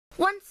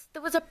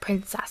there was a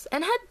princess,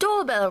 and her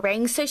doorbell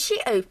rang, so she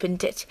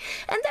opened it,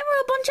 and there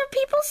were a bunch of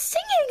people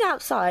singing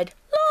outside.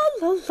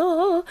 La la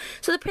la.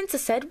 So the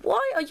princess said,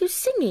 "Why are you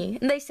singing?"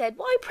 And they said,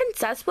 "Why,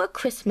 princess, we're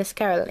Christmas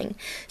caroling."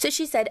 So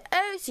she said,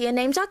 "Oh, so your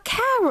names are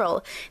Carol."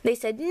 And they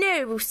said,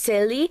 "No,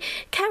 silly.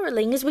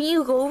 Caroling is when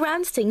you go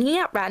around singing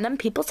at random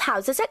people's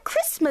houses at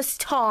Christmas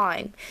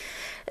time."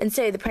 And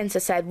so the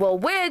princess said, "Well,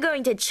 we're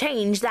going to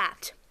change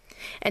that."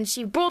 And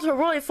she brought her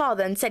royal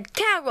father and said,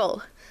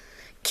 "Carol,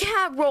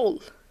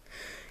 Carol,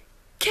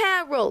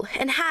 Carol,"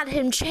 and had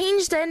him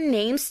change their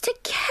names to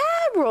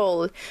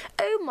Carol.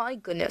 Oh my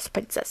goodness,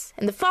 princess.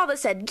 And the father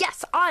said,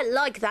 "Yes, I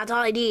like that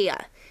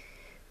idea."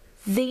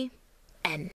 The end.